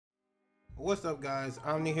What's up guys,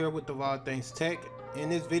 Omni here with the All Things Tech. In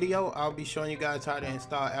this video I'll be showing you guys how to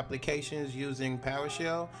install applications using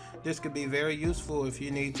PowerShell. This could be very useful if you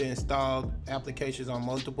need to install applications on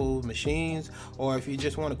multiple machines, or if you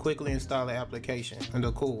just want to quickly install an application in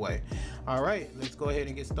a cool way. Alright, let's go ahead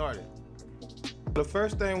and get started. The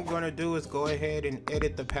first thing we're going to do is go ahead and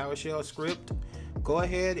edit the PowerShell script. Go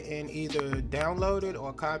ahead and either download it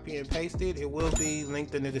or copy and paste it. It will be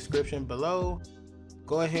linked in the description below.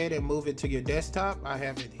 Go ahead and move it to your desktop. I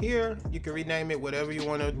have it here. You can rename it whatever you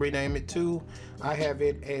want to rename it to. I have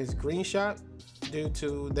it as Greenshot due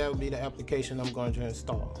to that will be the application I'm going to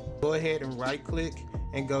install. Go ahead and right click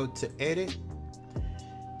and go to edit,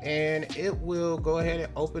 and it will go ahead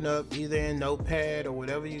and open up either in Notepad or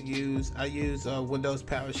whatever you use. I use Windows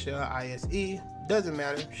PowerShell ISE. Doesn't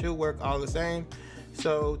matter, should work all the same.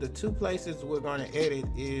 So the two places we're going to edit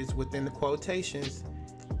is within the quotations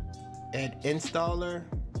at installer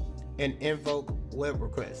and invoke web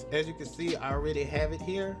request. As you can see, I already have it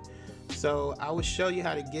here, so I will show you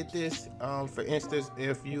how to get this. For instance,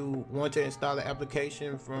 if you want to install an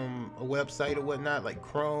application from a website or whatnot, like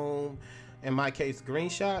Chrome, in my case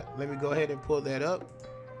Greenshot, let me go ahead and pull that up.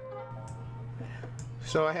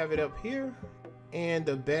 So I have it up here, and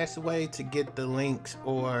the best way to get the links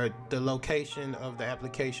or the location of the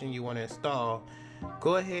application you want to install,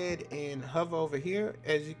 go ahead and hover over here.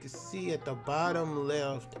 As you can see at the bottom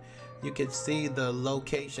left, you can see the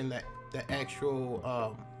location, that the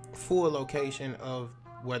actual full location of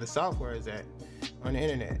where the software is at on the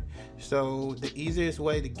internet. So the easiest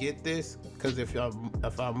way to get this, because if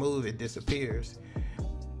I move it disappears,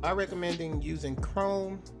 I recommend using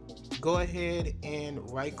Chrome. Go ahead and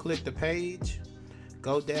right click the page,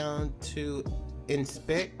 go down to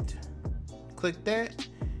inspect, click that,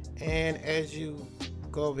 and as you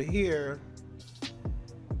go over here,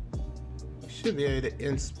 you should be able to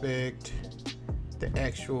inspect the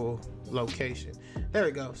actual location. There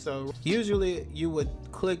we go. So usually you would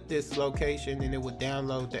click this location and it would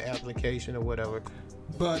download the application or whatever.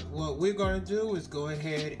 But what we're going to do is go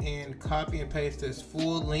ahead and copy and paste this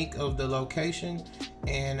full link of the location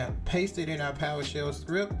and paste it in our PowerShell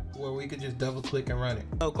script, where we could just double click and run it.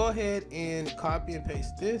 So go ahead and copy and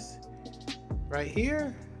paste this right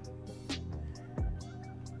here.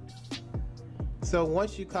 So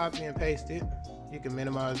once you copy and paste it, you can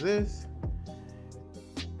minimize this.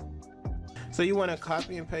 So you want to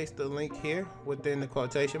copy and paste the link here within the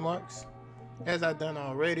quotation marks, as I've done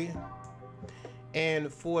already.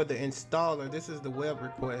 And for the installer, this is the web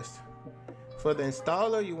request. For the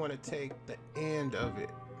installer, you want to take the end of it,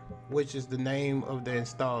 which is the name of the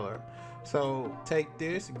installer. So take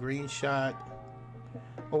this Greenshot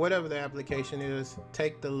or whatever the application is,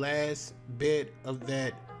 take the last bit of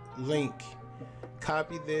that link,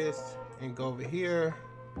 copy this and go over here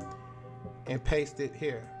and paste it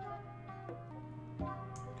here.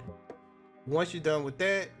 Once you're done with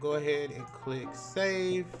that, go ahead and click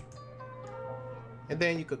save, and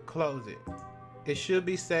then you could close it. It should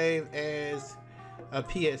be saved as a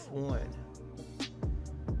PS1.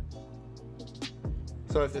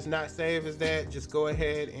 So if it's not saved as that, just go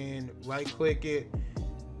ahead and right click it,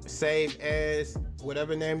 save as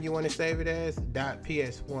whatever name you want to save it as,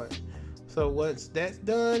 .ps1. So once that's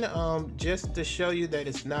done, just to show you that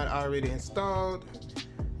it's not already installed,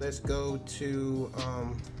 let's go to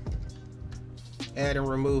add and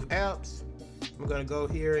remove apps. I'm gonna go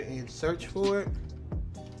here and search for it.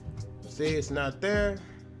 See, it's not there.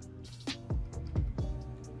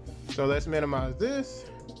 So let's minimize this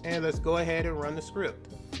and let's go ahead and run the script.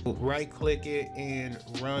 Right click it and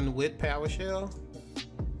run with PowerShell,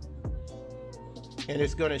 and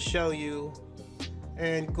it's gonna show you.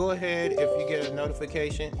 And go ahead, if you get a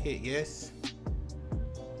notification, hit yes,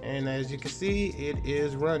 and as you can see, it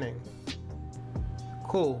is running.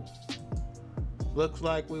 Cool. Looks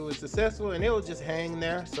like we were successful, and it will just hang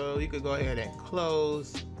there, so you could go ahead and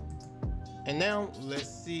close. And now let's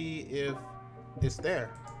see if it's there.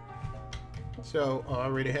 So I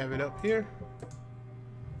already have it up here.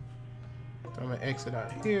 I'm gonna exit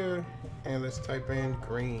out here and let's type in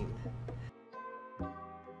green.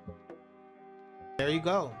 There you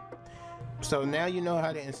go. So now you know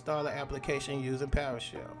how to install an application using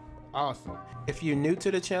PowerShell. Awesome. If you're new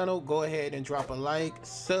to the channel, go ahead and drop a like,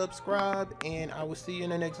 subscribe, and I will see you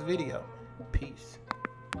in the next video. Peace.